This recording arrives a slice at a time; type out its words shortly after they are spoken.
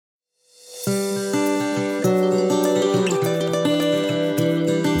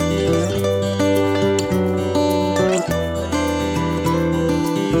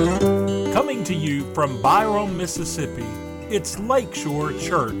from Byram, Mississippi, it's Lakeshore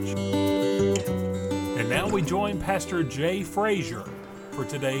Church. And now we join Pastor Jay Frazier for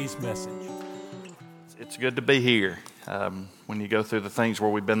today's message. It's good to be here. When you go through the things where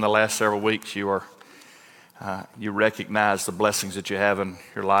we've been the last several weeks, you recognize the blessings that you have in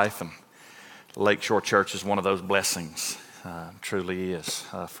your life, and Lakeshore Church is one of those blessings. Truly is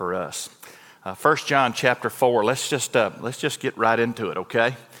for us. 1 John chapter 4. Let's just get right into it,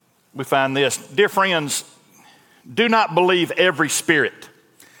 okay? We find this. Dear friends, do not believe every spirit.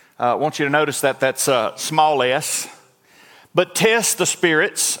 I want you to notice that that's small s. But test the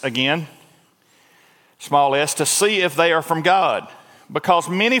spirits, again, small s, to see if they are from God, because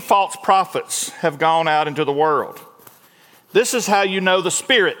many false prophets have gone out into the world. This is how you know the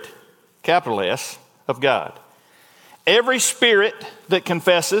Spirit, capital S, of God. Every spirit that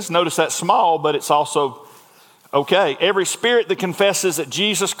confesses, notice that's small, but it's also okay. Every spirit that confesses that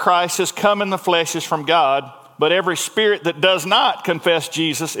Jesus Christ has come in the flesh is from God, but every spirit that does not confess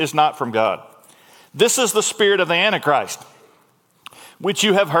Jesus is not from God. This is the spirit of the Antichrist, which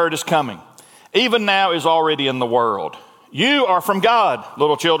you have heard is coming. Even now is already in the world. You are from God,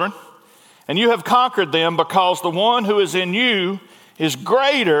 little children, and you have conquered them, because the one who is in you is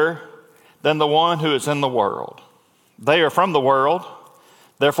greater than the one who is in the world. They are from the world,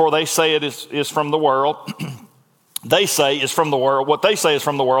 therefore they say it is from the world. They say is from the world. What they say is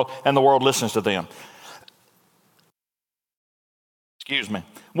from the world, and the world listens to them. Excuse me.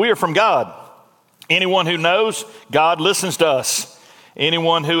 We are from God. Anyone who knows God listens to us.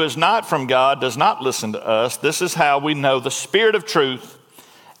 Anyone who is not from God does not listen to us. This is how we know the spirit of truth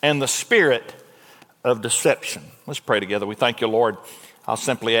and the spirit of deception. Let's pray together. We thank you, Lord. I'll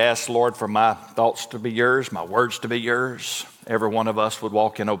simply ask, Lord, for my thoughts to be yours, my words to be yours. Every one of us would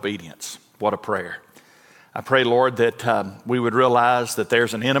walk in obedience. What a prayer. I pray, Lord, that we would realize that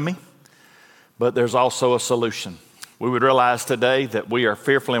there's an enemy, but there's also a solution. We would realize today that we are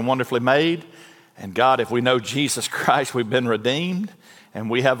fearfully and wonderfully made. And God, if we know Jesus Christ, we've been redeemed and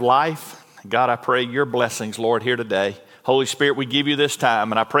we have life. God, I pray your blessings, Lord, here today. Holy Spirit, we give you this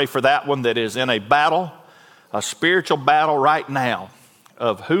time. And I pray for that one that is in a battle, a spiritual battle right now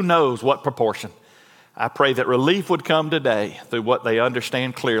of who knows what proportion. I pray that relief would come today through what they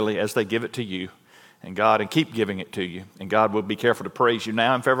understand clearly as they give it to you. And God, and keep giving it to you. And God, will be careful to praise you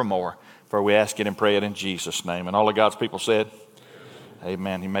now and forevermore. For we ask it and pray it in Jesus' name. And all of God's people said,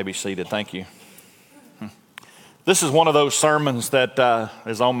 amen. You may be seated. Thank you. This is one of those sermons that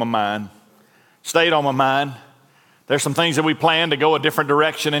is on my mind, stayed on my mind. There's some things that we planned to go a different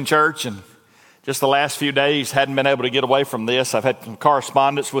direction in church, and just the last few days hadn't been able to get away from this. I've had some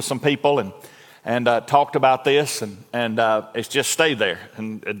correspondence with some people and talked about this, and it's just stayed there.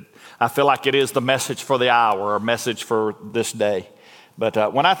 And I feel like it is the message for the hour or message for this day.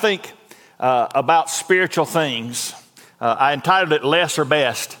 But when I think about spiritual things, I entitled it Less or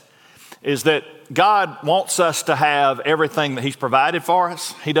Best, is that God wants us to have everything that he's provided for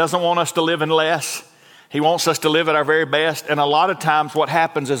us. He doesn't want us to live in less. He wants us to live at our very best. And a lot of times what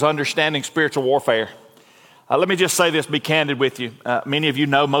happens is understanding spiritual warfare. Let me just say this, be candid with you. Many of you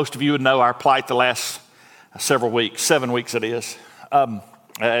know, most of you would know our plight the last several weeks, 7 weeks it is,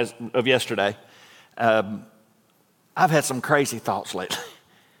 as of yesterday. I've had some crazy thoughts lately.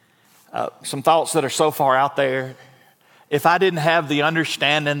 Some thoughts that are so far out there. If I didn't have the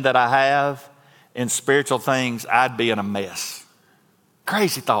understanding that I have in spiritual things, I'd be in a mess.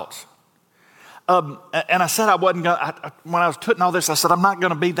 Crazy thoughts. And I said I wasn't going to, when I was putting all this, I said, I'm not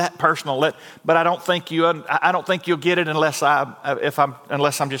going to be that personal, but I don't think you'll get it unless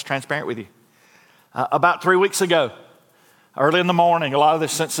I'm just transparent with you. About 3 weeks ago, early in the morning, a lot of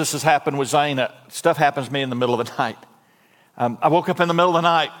this, since this has happened with Zane, stuff happens to me in the middle of the night. I woke up in the middle of the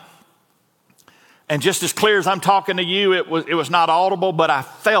night, and just as clear as I'm talking to you, it was not audible, but I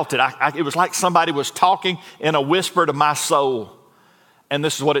felt it. It was like somebody was talking in a whisper to my soul. And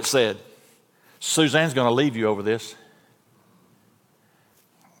this is what it said. Suzanne's going to leave you over this.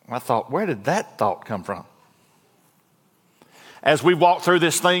 I thought, where did that thought come from? As we walk through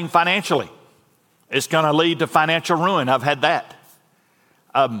this thing financially, it's going to lead to financial ruin. I've had that.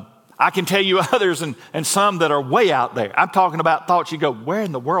 I can tell you others and some that are way out there. I'm talking about thoughts you go, where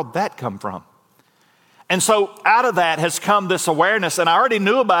in the world did that come from? And so out of that has come this awareness, and I already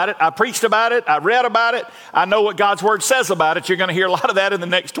knew about it. I preached about it. I read about it. I know what God's word says about it. You're going to hear a lot of that in the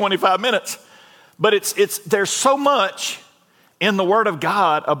next 25 minutes. But there's so much in the word of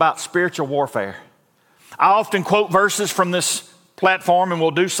God about spiritual warfare. I often quote verses from this platform, and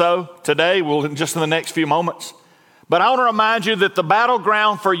we'll do so today. We'll just in the next few moments. But I want to remind you that the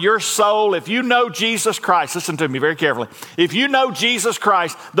battleground for your soul, if you know Jesus Christ, listen to me very carefully. If you know Jesus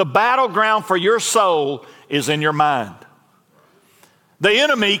Christ, the battleground for your soul is in your mind. The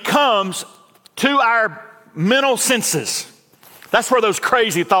enemy comes to our mental senses. That's where those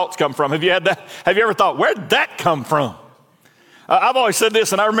crazy thoughts come from. Have you had that? Have you ever thought, where did that come from? I've always said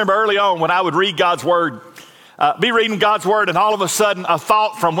this, and I remember early on when I would read God's Word, be reading God's Word, and all of a sudden a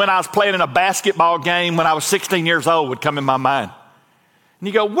thought from when I was playing in a basketball game when I was 16 years old would come in my mind. And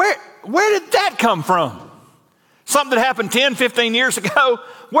you go, where did that come from? Something that happened 10, 15 years ago,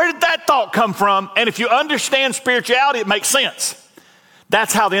 where did that thought come from? And if you understand spirituality, it makes sense.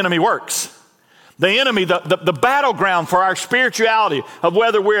 That's how the enemy works. The enemy, the battleground for our spirituality of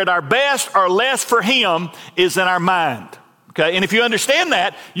whether we're at our best or less for him is in our mind. Okay, and if you understand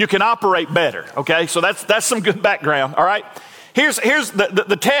that, you can operate better. Okay, so that's some good background. All right, here's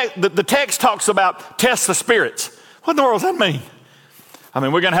the text talks about test the spirits. What in the world does that mean? I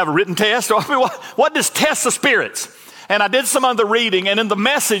mean, we're going to have a written test. I mean, what does test the spirits? And I did some other reading, and in the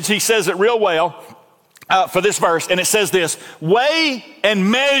Message, he says it real well for this verse, and it says this: weigh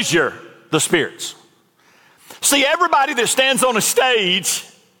and measure the spirits. See, everybody that stands on a stage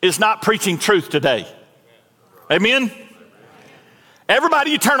is not preaching truth today. Amen?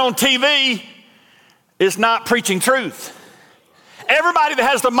 Everybody you turn on TV is not preaching truth. Everybody that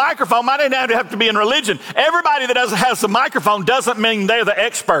has the microphone, might not have to be in religion. Everybody that has the microphone doesn't mean they're the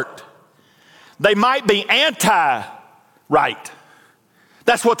expert. They might be anti-right.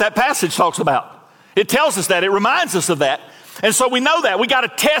 That's what that passage talks about. It tells us that. It reminds us of that. And so we know that. We got to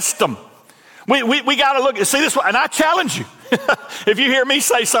test them. We got to look and see this one. And I challenge you. If you hear me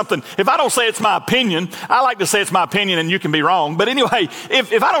say something, if I don't say it's my opinion, I like to say it's my opinion and you can be wrong. But anyway,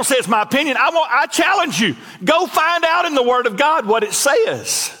 if I don't say it's my opinion, I challenge you. Go find out in the Word of God what it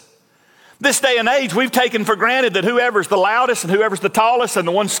says. This day and age, we've taken for granted that whoever's the loudest and whoever's the tallest and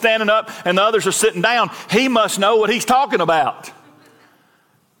the one standing up and the others are sitting down, he must know what he's talking about.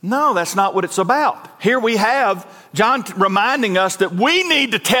 No, that's not what it's about. Here we have John reminding us that we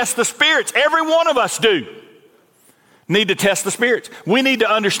need to test the spirits. Every one of us do need to test the spirits. We need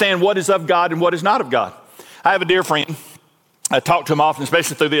to understand what is of God and what is not of God. I have a dear friend. I talk to him often,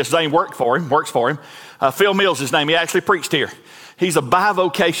 especially through this. Zane works for him. Phil Mills is his name. He actually preached here. He's a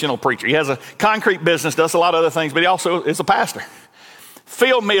bivocational preacher. He has a concrete business, does a lot of other things, but he also is a pastor.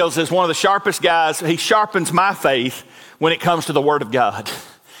 Phil Mills is one of the sharpest guys. He sharpens my faith when it comes to the Word of God.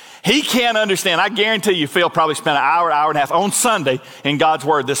 He can't understand. I guarantee you Phil probably spent an hour and a half on Sunday in God's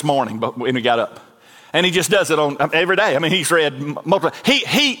Word this morning when he got up. And he just does it on every day. I mean, he's read multiple.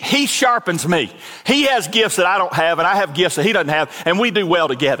 He sharpens me. He has gifts that I don't have, and I have gifts that he doesn't have, and we do well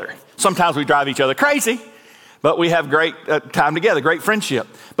together. Sometimes we drive each other crazy, but we have great time together, great friendship.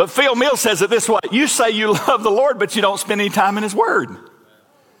 But Phil Mills says it this way: you say you love the Lord, but you don't spend any time in His Word.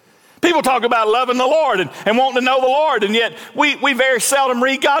 People talk about loving the Lord and wanting to know the Lord, and yet we very seldom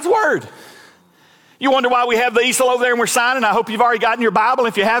read God's Word. You wonder why we have the easel over there and we're signing. I hope you've already gotten your Bible.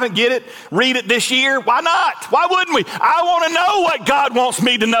 If you haven't, get it. Read it this year. Why not? Why wouldn't we? I want to know what God wants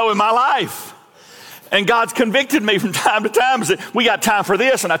me to know in my life. And God's convicted me from time to time. We got time for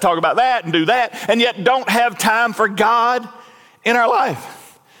this, and I talk about that and do that, and yet don't have time for God in our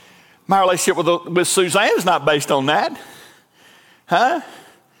life. My relationship with Suzanne is not based on that. Huh?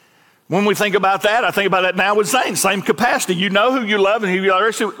 When we think about that, I think about that now with Zane, same capacity. You know who you love and who you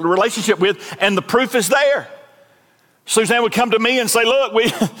have a relationship with, and the proof is there. Suzanne would come to me and say, look,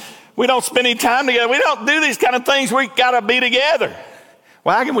 we don't spend any time together. We don't do these kind of things. We got to be together.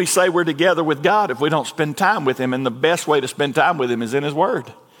 Well, how can we say we're together with God if we don't spend time with Him? And the best way to spend time with Him is in His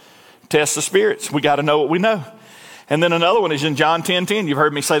Word. Test the spirits. We got to know what we know. And then another one is in John 10:10. You've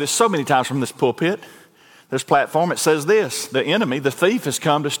heard me say this so many times from this pulpit. This platform, it says this: the enemy, the thief, has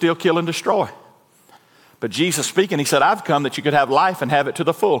come to steal, kill, and destroy. But Jesus speaking, He said, I've come that you could have life and have it to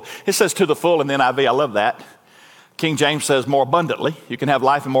the full. It says to the full in the NIV. I love that. King James says more abundantly. You can have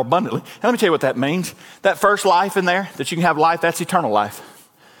life and more abundantly. And let me tell you what that means. That first life in there, that you can have life, that's eternal life.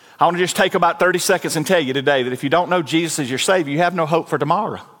 I want to just take about 30 seconds and tell you today that if you don't know Jesus as your Savior, you have no hope for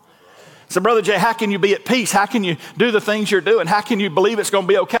tomorrow. So, Brother Jay, how can you be at peace? How can you do the things you're doing? How can you believe it's going to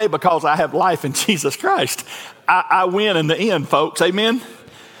be okay? Because I have life in Jesus Christ. I win in the end, folks. Amen?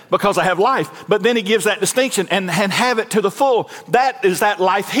 Because I have life. But then He gives that distinction and have it to the full. That is that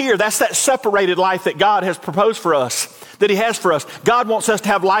life here. That's that separated life that God has proposed for us, that He has for us. God wants us to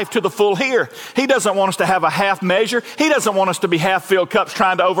have life to the full here. He doesn't want us to have a half measure. He doesn't want us to be half-filled cups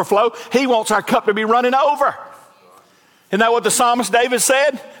trying to overflow. He wants our cup to be running over. Isn't that what the psalmist David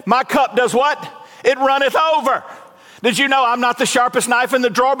said? My cup does what? It runneth over. Did you know I'm not the sharpest knife in the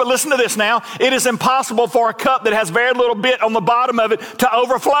drawer? But listen to this now. It is impossible for a cup that has very little bit on the bottom of it to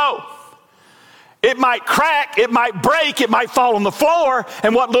overflow. It might crack, it might break, it might fall on the floor,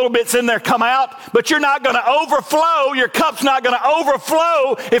 and what little bits in there come out, but you're not going to overflow. Your cup's not going to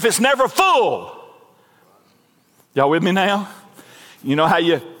overflow if it's never full. Y'all with me now? You know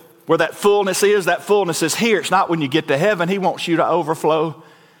where that fullness is? That fullness is here. It's not when you get to heaven. He wants you to overflow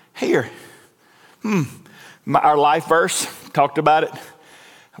here. Our life verse, talked about it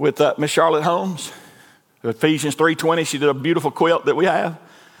with Miss Charlotte Holmes. Ephesians 3:20, she did a beautiful quilt that we have.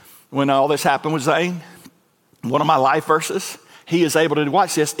 When all this happened with Zane, one of my life verses, he is able to,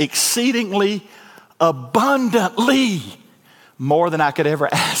 watch this, exceedingly abundantly more than I could ever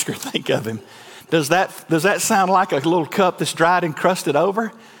ask or think of him. Does that sound like a little cup that's dried and crusted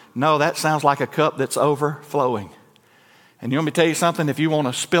over? No, that sounds like a cup that's overflowing. And you want me to tell you something? If you want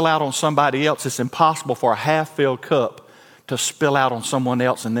to spill out on somebody else, it's impossible for a half-filled cup to spill out on someone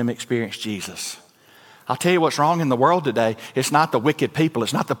else and them experience Jesus. I'll tell you what's wrong in the world today. It's not the wicked people.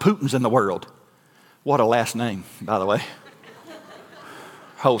 It's not the Putins in the world. What a last name, by the way.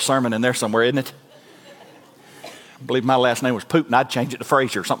 Whole sermon in there somewhere, isn't it? I believe my last name was Putin. I'd change it to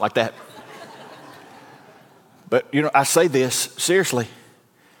Frazier or something like that. But, I say this seriously.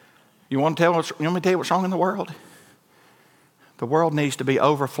 You want me to tell you what's wrong in the world? The world needs to be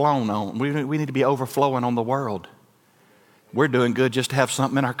overflown on. We need to be overflowing on the world. We're doing good just to have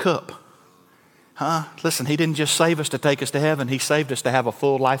something in our cup. Listen, he didn't just save us to take us to heaven. He saved us to have a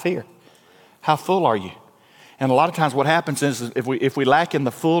full life here. How full are you? And a lot of times what happens is if we lack in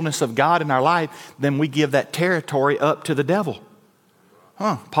the fullness of God in our life, then we give that territory up to the devil.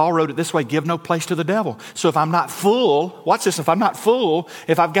 Paul wrote it this way, give no place to the devil. So if I'm not full, watch this, if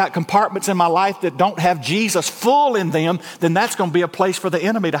I've got compartments in my life that don't have Jesus full in them, then that's going to be a place for the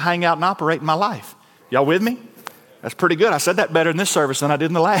enemy to hang out and operate in my life. Y'all with me? That's pretty good. I said that better in this service than I did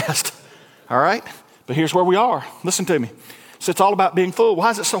in the last. All right? But here's where we are. Listen to me. So it's all about being full. Why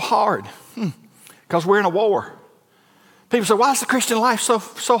is it so hard? Because we're in a war. People say, why is the Christian life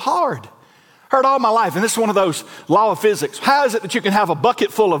so hard? Heard all my life, and this is one of those law of physics. How is it that you can have a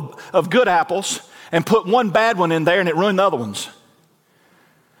bucket full of good apples and put one bad one in there and it ruined the other ones?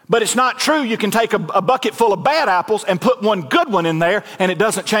 But it's not true you can take a bucket full of bad apples and put one good one in there and it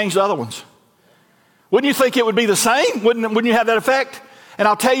doesn't change the other ones. Wouldn't you think it would be the same? Wouldn't you have that effect? And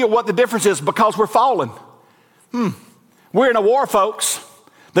I'll tell you what the difference is, because we're fallen. We're in a war, folks.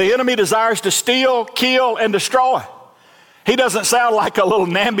 The enemy desires to steal, kill, and destroy. He doesn't sound like a little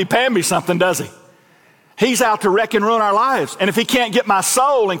namby-pamby something, does he? He's out to wreck and ruin our lives. And if he can't get my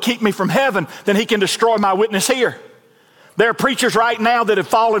soul and keep me from heaven, then he can destroy my witness here. There are preachers right now that have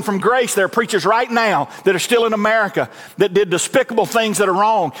fallen from grace. There are preachers right now that are still in America that did despicable things that are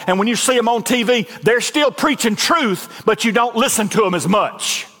wrong. And when you see them on TV, they're still preaching truth, but you don't listen to them as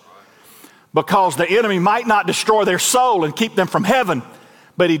much. Because the enemy might not destroy their soul and keep them from heaven,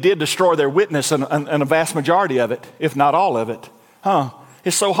 but he did destroy their witness and a vast majority of it, if not all of it.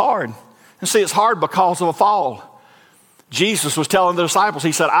 It's so hard. And see, it's hard because of a fall. Jesus was telling the disciples,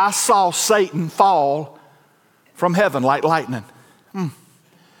 he said, I saw Satan fall from heaven like lightning.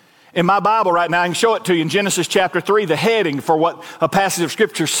 In my Bible right now, I can show it to you in Genesis chapter 3, the heading for what a passage of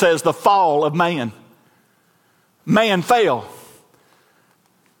Scripture says, the fall of man. Man fell.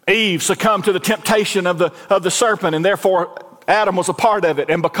 Eve succumbed to the temptation of the serpent, and therefore Adam was a part of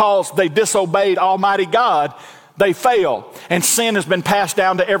it. And because they disobeyed Almighty God, they fell. And sin has been passed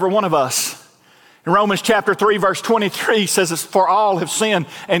down to every one of us. In Romans chapter 3, verse 23 says, it's for all have sinned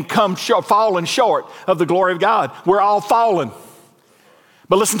and fallen short of the glory of God. We're all fallen.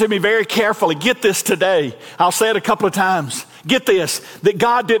 But listen to me very carefully. Get this today. I'll say it a couple of times. Get this, that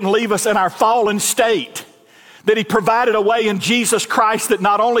God didn't leave us in our fallen state. That he provided a way in Jesus Christ that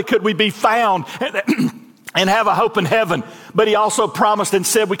not only could we be found and have a hope in heaven, but he also promised and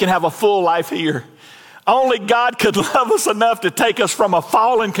said we can have a full life here. Only God could love us enough to take us from a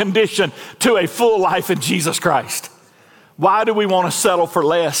fallen condition to a full life in Jesus Christ. Why do we want to settle for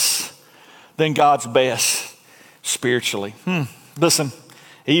less than God's best spiritually? Listen,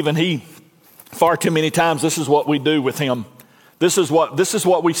 even he, far too many times, this is what we do with him. This is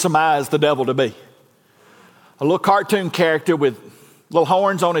what we surmise the devil to be. A little cartoon character with little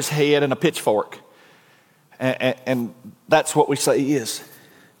horns on his head and a pitchfork. And that's what we say he is.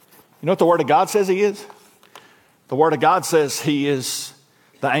 You know what the Word of God says he is? The Word of God says he is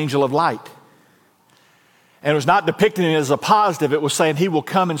the angel of light. And it was not depicting it as a positive. It was saying he will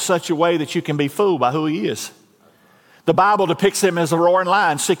come in such a way that you can be fooled by who he is. The Bible depicts him as a roaring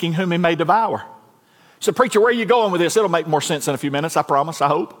lion, seeking whom he may devour. So, preacher, where are you going with this? It'll make more sense in a few minutes, I promise, I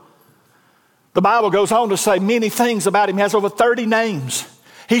hope. The Bible goes on to say many things about him. He has over 30 names.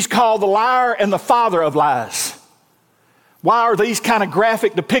 He's called the liar and the father of lies. Why are these kind of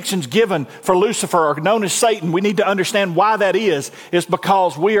graphic depictions given for Lucifer, or known as Satan? We need to understand why that is. It's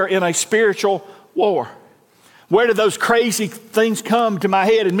because we are in a spiritual war. Where did those crazy things come to my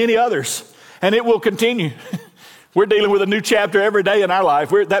head and many others? And it will continue. We're dealing with a new chapter every day in our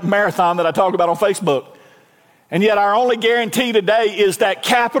life. We're at that marathon that I talk about on Facebook. And yet our only guarantee today is that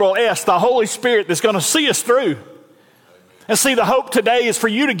capital S, the Holy Spirit, that's going to see us through. And see, the hope today is for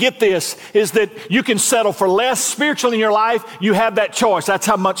you to get this, is that you can settle for less spiritually in your life. You have that choice. That's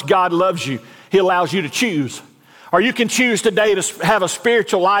how much God loves you. He allows you to choose. Or you can choose today to have a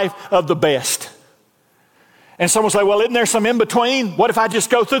spiritual life of the best. And someone will say, well, isn't there some in between? What if I just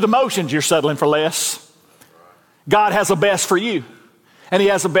go through the motions? You're settling for less. God has the best for you, and he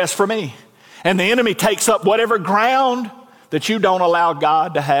has the best for me. And the enemy takes up whatever ground that you don't allow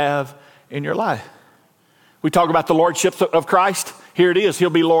God to have in your life. We talk about the lordship of Christ. Here it is. He'll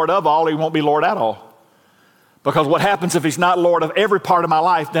be Lord of all. He won't be Lord at all. Because what happens if he's not Lord of every part of my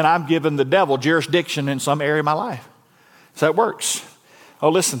life, then I'm giving the devil jurisdiction in some area of my life. So that works. Oh,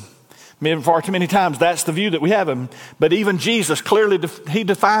 listen, far too many times that's the view that we have him. But even Jesus clearly, he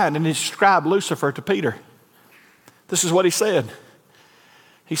defined and he described Lucifer to Peter. This is what he said.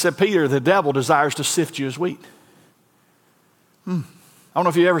 He said, Peter, the devil desires to sift you as wheat. I don't know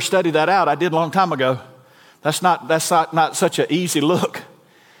if you ever studied that out. I did a long time ago. That's not such an easy look.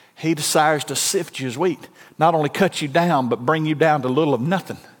 He desires to sift you as wheat. Not only cut you down, but bring you down to little of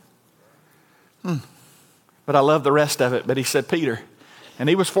nothing. But I love the rest of it. But he said, Peter, and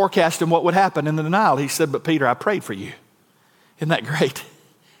he was forecasting what would happen in the denial. He said, but Peter, I prayed for you. Isn't that great?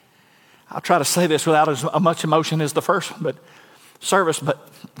 I'll try to say this without as much emotion as the first one, but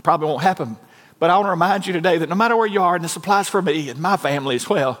it probably won't happen. But I want to remind you today that no matter where you are, and this applies for me and my family as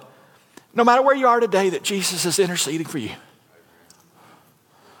well, no matter where you are today, that Jesus is interceding for you.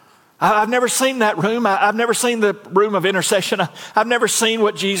 I've never seen that room. I've never seen the room of intercession. I've never seen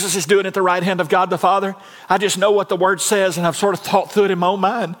what Jesus is doing at the right hand of God the Father. I just know what the Word says, and I've sort of thought through it in my own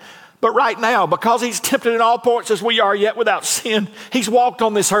mind. But right now, because he's tempted in all points as we are, yet without sin, he's walked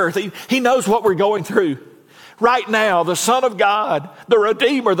on this earth. He knows what we're going through. Right now, the Son of God, the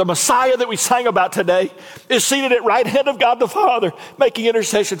Redeemer, the Messiah that we sang about today, is seated at right hand of God the Father, making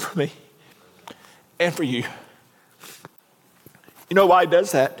intercession for me and for you. You know why he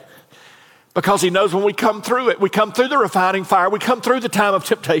does that? Because he knows when we come through it, we come through the refining fire, we come through the time of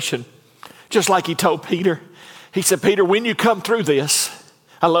temptation. Just like he told Peter. He said, Peter, when you come through this,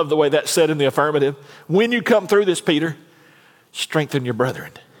 I love the way that's said in the affirmative. When you come through this, Peter, strengthen your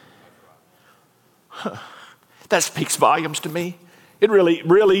brethren. That speaks volumes to me. It's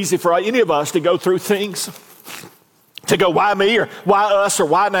real easy for any of us to go through things, to go, why me, or why us, or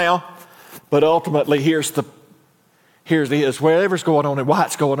why now? But ultimately, here's whatever's going on and why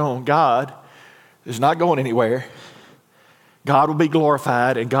it's going on, God is not going anywhere. God will be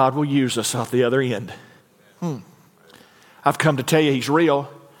glorified, and God will use us off the other end. I've come to tell you he's real,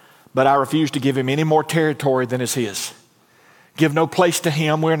 but I refuse to give him any more territory than is his. Give no place to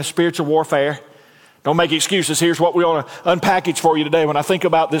him. We're in a spiritual warfare. Don't make excuses. Here's what we want to unpackage for you today. When I think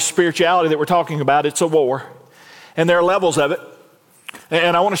about this spirituality that we're talking about, it's a war. And there are levels of it.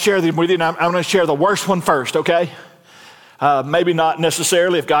 And I want to share them with you, and I'm going to share the worst one first, okay? Maybe not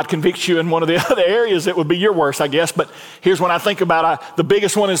necessarily. If God convicts you in one of the other areas, it would be your worst, I guess. But here's when I think about the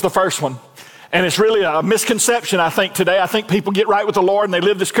biggest one is the first one. And it's really a misconception, I think, today. I think people get right with the Lord and they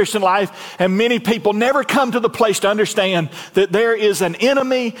live this Christian life. And many people never come to the place to understand that there is an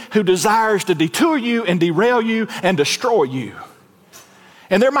enemy who desires to detour you and derail you and destroy you.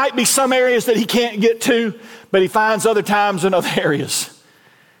 And there might be some areas that he can't get to, but he finds other times in other areas.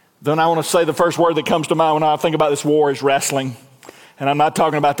 Then I want to say the first word that comes to mind when I think about this war is wrestling. And I'm not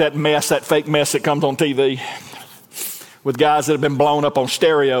talking about that mess, that fake mess that comes on TV. With guys that have been blown up on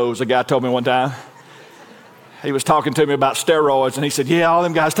stereos, a guy told me one time. He was talking to me about steroids, and he said, yeah, all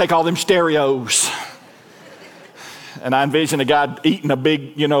them guys take all them stereos. And I envisioned a guy eating a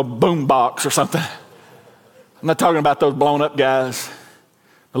big, boom box or something. I'm not talking about those blown up guys.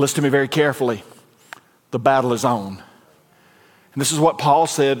 But listen to me very carefully. The battle is on. And this is what Paul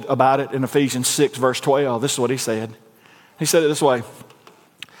said about it in Ephesians 6, verse 12. This is what he said. He said it this way.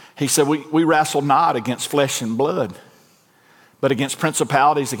 He said, we wrestle not against flesh and blood, but against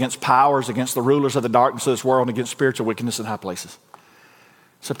principalities, against powers, against the rulers of the darkness of this world, and against spiritual wickedness in high places.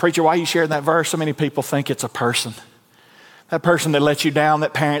 So, preacher, why are you sharing that verse? So many people think it's a person. That person that let you down,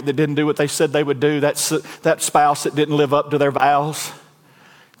 that parent that didn't do what they said they would do, that spouse that didn't live up to their vows,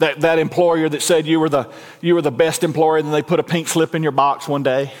 that employer that said you were the best employer, and then they put a pink slip in your box one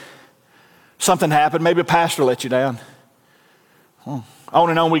day. Something happened. Maybe a pastor let you down. On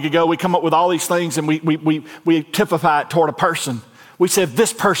and on we could go. We come up with all these things and we typify it toward a person. We said, if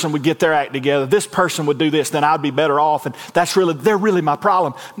this person would get their act together, this person would do this, then I'd be better off. And they're really my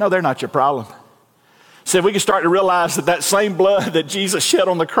problem. No, they're not your problem. So if we can start to realize that same blood that Jesus shed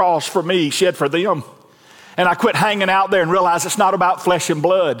on the cross for me, shed for them. And I quit hanging out there and realize it's not about flesh and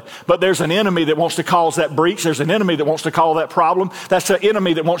blood, but there's an enemy that wants to cause that breach. There's an enemy that wants to cause that problem. That's an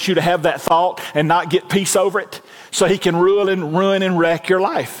enemy that wants you to have that thought and not get peace over it, so he can ruin and wreck your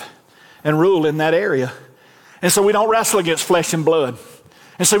life and rule in that area. And so we don't wrestle against flesh and blood.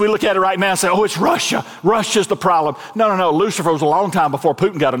 And so we look at it right now and say, oh, it's Russia. Russia's the problem. No. Lucifer was a long time before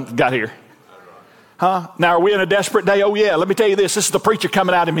Putin got here. Now, are we in a desperate day? Oh, yeah. Let me tell you this. This is the preacher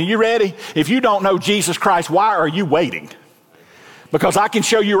coming out of me. You ready? If you don't know Jesus Christ, why are you waiting? Because I can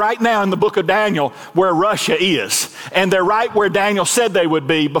show you right now in the book of Daniel where Russia is. And they're right where Daniel said they would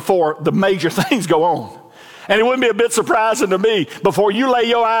be before the major things go on. And it wouldn't be a bit surprising to me, before you lay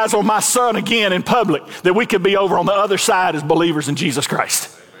your eyes on my son again in public, that we could be over on the other side as believers in Jesus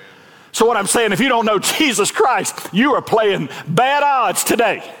Christ. So what I'm saying, if you don't know Jesus Christ, you are playing bad odds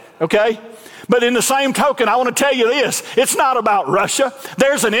today, okay? But in the same token, I want to tell you this. It's not about Russia.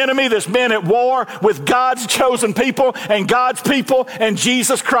 There's an enemy that's been at war with God's chosen people and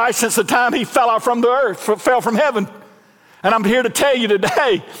Jesus Christ since the time he fell from the earth, fell from heaven. And I'm here to tell you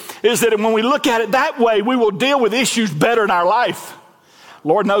today is that when we look at it that way, we will deal with issues better in our life.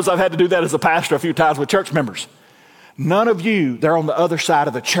 Lord knows I've had to do that as a pastor a few times with church members. None of you, they're on the other side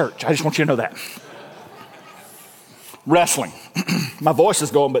of the church. I just want you to know that. Wrestling. My voice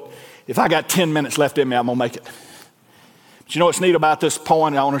is going, but if I got 10 minutes left in me, I'm going to make it. But you know what's neat about this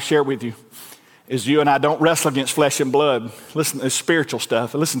point I want to share with you is you and I don't wrestle against flesh and blood. Listen, it's spiritual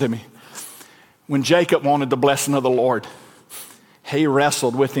stuff. Listen to me. When Jacob wanted the blessing of the Lord, he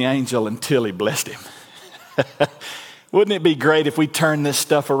wrestled with the angel until he blessed him. Wouldn't it be great if we turned this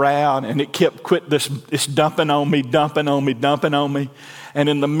stuff around and it quit this dumping on me. And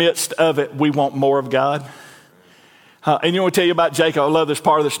in the midst of it, we want more of God. And you want to tell you about Jacob? I love this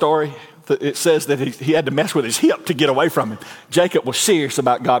part of the story. It says that he had to mess with his hip to get away from him. Jacob was serious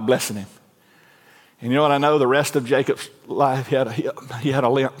about God blessing him. And you know what I know? The rest of Jacob's life, he had a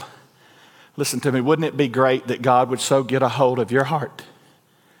limp. Listen to me. Wouldn't it be great that God would so get a hold of your heart?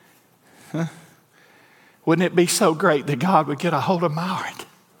 Wouldn't it be so great that God would get a hold of my heart?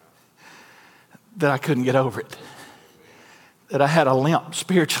 That I couldn't get over it. That I had a limp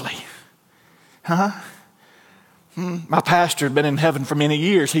spiritually. My pastor had been in heaven for many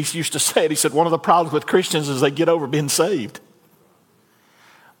years. He used to say it. He said, one of the problems with Christians is they get over being saved.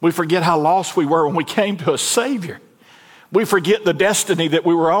 We forget how lost we were when we came to a Savior. We forget the destiny that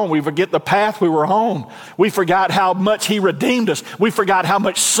we were on. We forget the path we were on. We forgot how much he redeemed us. We forgot how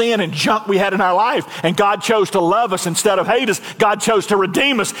much sin and junk we had in our life. And God chose to love us instead of hate us. God chose to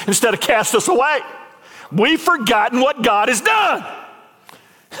redeem us instead of cast us away. We've forgotten what God has done.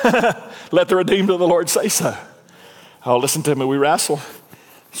 Let the redeemed of the Lord say so. Oh, listen to me. We wrestle.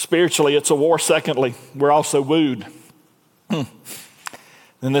 Spiritually, it's a war. Secondly, we're also wooed.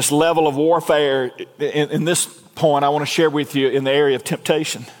 And this level of warfare, in this point, I want to share with you in the area of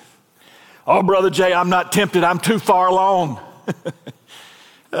temptation. Oh, Brother Jay, I'm not tempted. I'm too far along.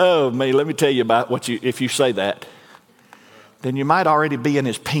 Oh, me, let me tell you about if you say that, then you might already be in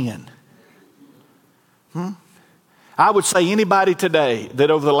his pen. I would say anybody today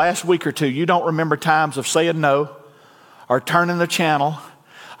that over the last week or two, you don't remember times of saying no, or turning the channel,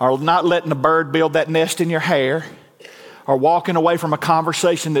 or not letting the bird build that nest in your hair, or walking away from a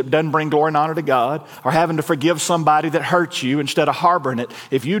conversation that doesn't bring glory and honor to God, or having to forgive somebody that hurts you instead of harboring it.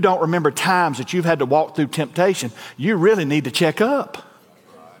 If you don't remember times that you've had to walk through temptation, you really need to check up.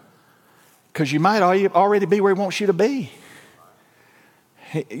 Because you might already be where he wants you to be.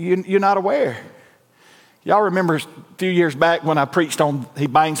 You're not aware. Y'all remember a few years back when I preached on He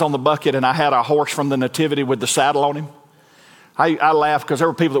Bangs on the Bucket and I had a horse from the Nativity with the saddle on him? I laughed because there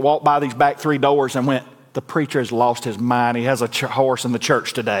were people that walked by these back 3 doors and went, the preacher has lost his mind. He has a horse in the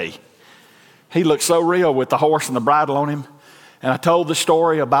church today. He looked so real with the horse and the bridle on him. And I told the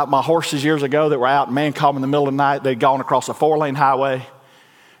story about my horses years ago that were out, and man called me in the middle of the night. They'd gone across a 4-lane highway.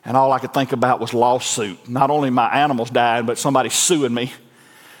 And all I could think about was lawsuit. Not only my animals dying, but somebody suing me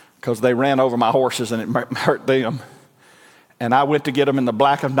because they ran over my horses and it hurt them. And I went to get them in the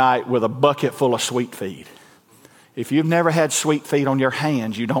black of night with a bucket full of sweet feed. If you've never had sweet feed on your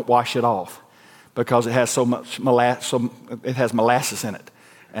hands, you don't wash it off because it has so much it has molasses in it.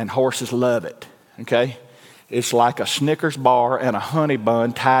 And horses love it, okay? It's like a Snickers bar and a honey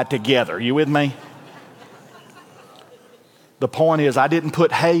bun tied together. You with me? The point is, I didn't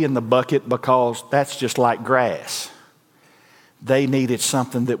put hay in the bucket because that's just like grass. They needed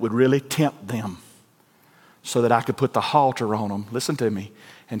something that would really tempt them so that I could put the halter on them, listen to me,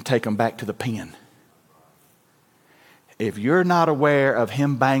 and take them back to the pen. If you're not aware of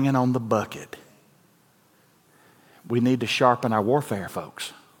him banging on the bucket, we need to sharpen our warfare,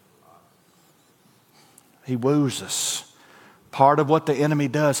 folks. He woos us. Part of what the enemy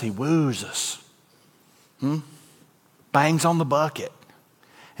does, he woos us. Bangs on the bucket.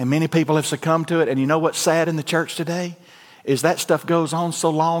 And many people have succumbed to it. And you know what's sad in the church today? Is that stuff goes on so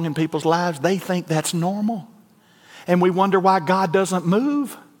long in people's lives, they think that's normal. And we wonder why God doesn't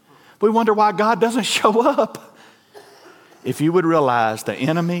move. We wonder why God doesn't show up. If you would realize the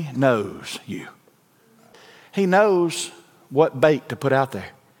enemy knows you. He knows what bait to put out there.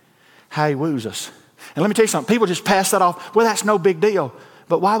 How he woos us. And let me tell you something. People just pass that off. Well, that's no big deal.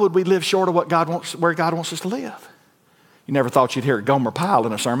 But why would we live short of what God wants, where God wants us to live? You never thought you'd hear Gomer Pyle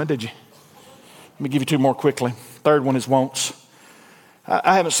in a sermon, did you? Let me give you two more quickly. Third one is wants.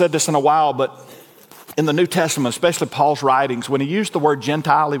 I haven't said this in a while, but in the New Testament, especially Paul's writings, when he used the word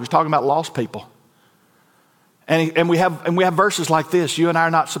Gentile, he was talking about lost people. And we have verses like this. You and I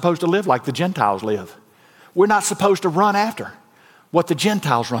are not supposed to live like the Gentiles live. We're not supposed to run after what the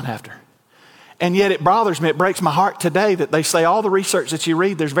Gentiles run after. And yet it bothers me, it breaks my heart today that they say all the research that you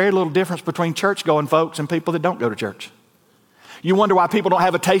read, there's very little difference between church-going folks and people that don't go to church. You wonder why people don't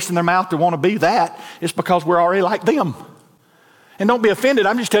have a taste in their mouth to want to be that. It's because we're already like them. And don't be offended,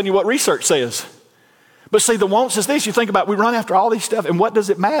 I'm just telling you what research says. But see, the wants is this. You think about, we run after all these stuff, and what does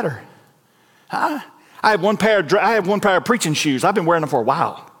it matter? Huh? I have one pair of preaching shoes. I've been wearing them for a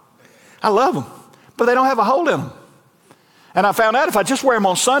while. I love them, but they don't have a hole in them. And I found out if I just wear them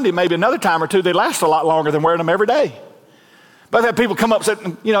on Sunday, maybe another time or two, they last a lot longer than wearing them every day. But I've had people come up and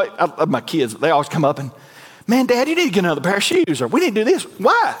say, you know, I love my kids. They always come up and, man, Dad, you need to get another pair of shoes, or we need to do this.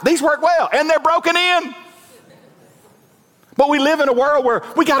 Why? These work well, and they're broken in. But we live in a world where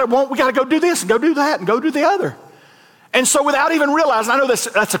we got to go do this and go do that and go do the other. And so without even realizing, I know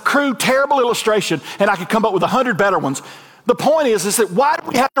that's a crude, terrible illustration, and I could come up with 100 better ones. The point is that why do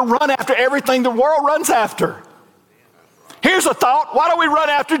we have to run after everything the world runs after? Here's a thought. Why don't we run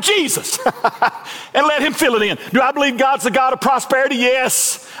after Jesus and let him fill it in? Do I believe God's the God of prosperity?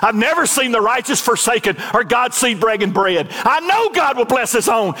 Yes. I've never seen the righteous forsaken or God's seed begging bread. I know God will bless his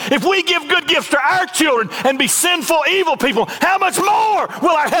own. If we give good gifts to our children and be sinful, evil people, how much more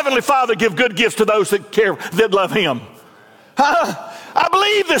will our Heavenly Father give good gifts to those that love him? I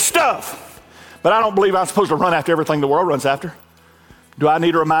believe this stuff, but I don't believe I'm supposed to run after everything the world runs after. Do I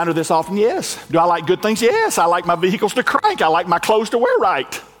need a reminder this often? Yes. Do I like good things? Yes. I like my vehicles to crank. I like my clothes to wear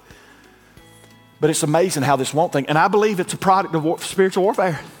right. But it's amazing how this want thing, and I believe it's a product of spiritual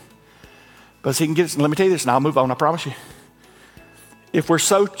warfare. But he can get it. Let me tell you this, and I'll move on, I promise you. If we're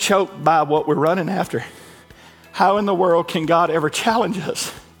so choked by what we're running after, how in the world can God ever challenge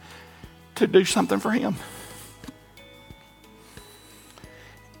us to do something for him?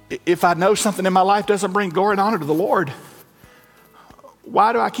 If I know something in my life doesn't bring glory and honor to the Lord,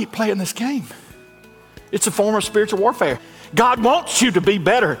 why do I keep playing this game? It's a form of spiritual warfare. God wants you to be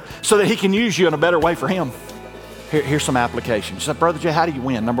better so that he can use you in a better way for him. Here's some applications. So, Brother Jay, how do you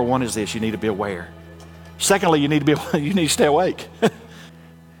win? Number one is this: you need to be aware. Secondly, you need to stay awake.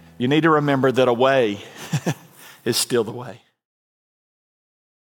 You need to remember that a way is still the way.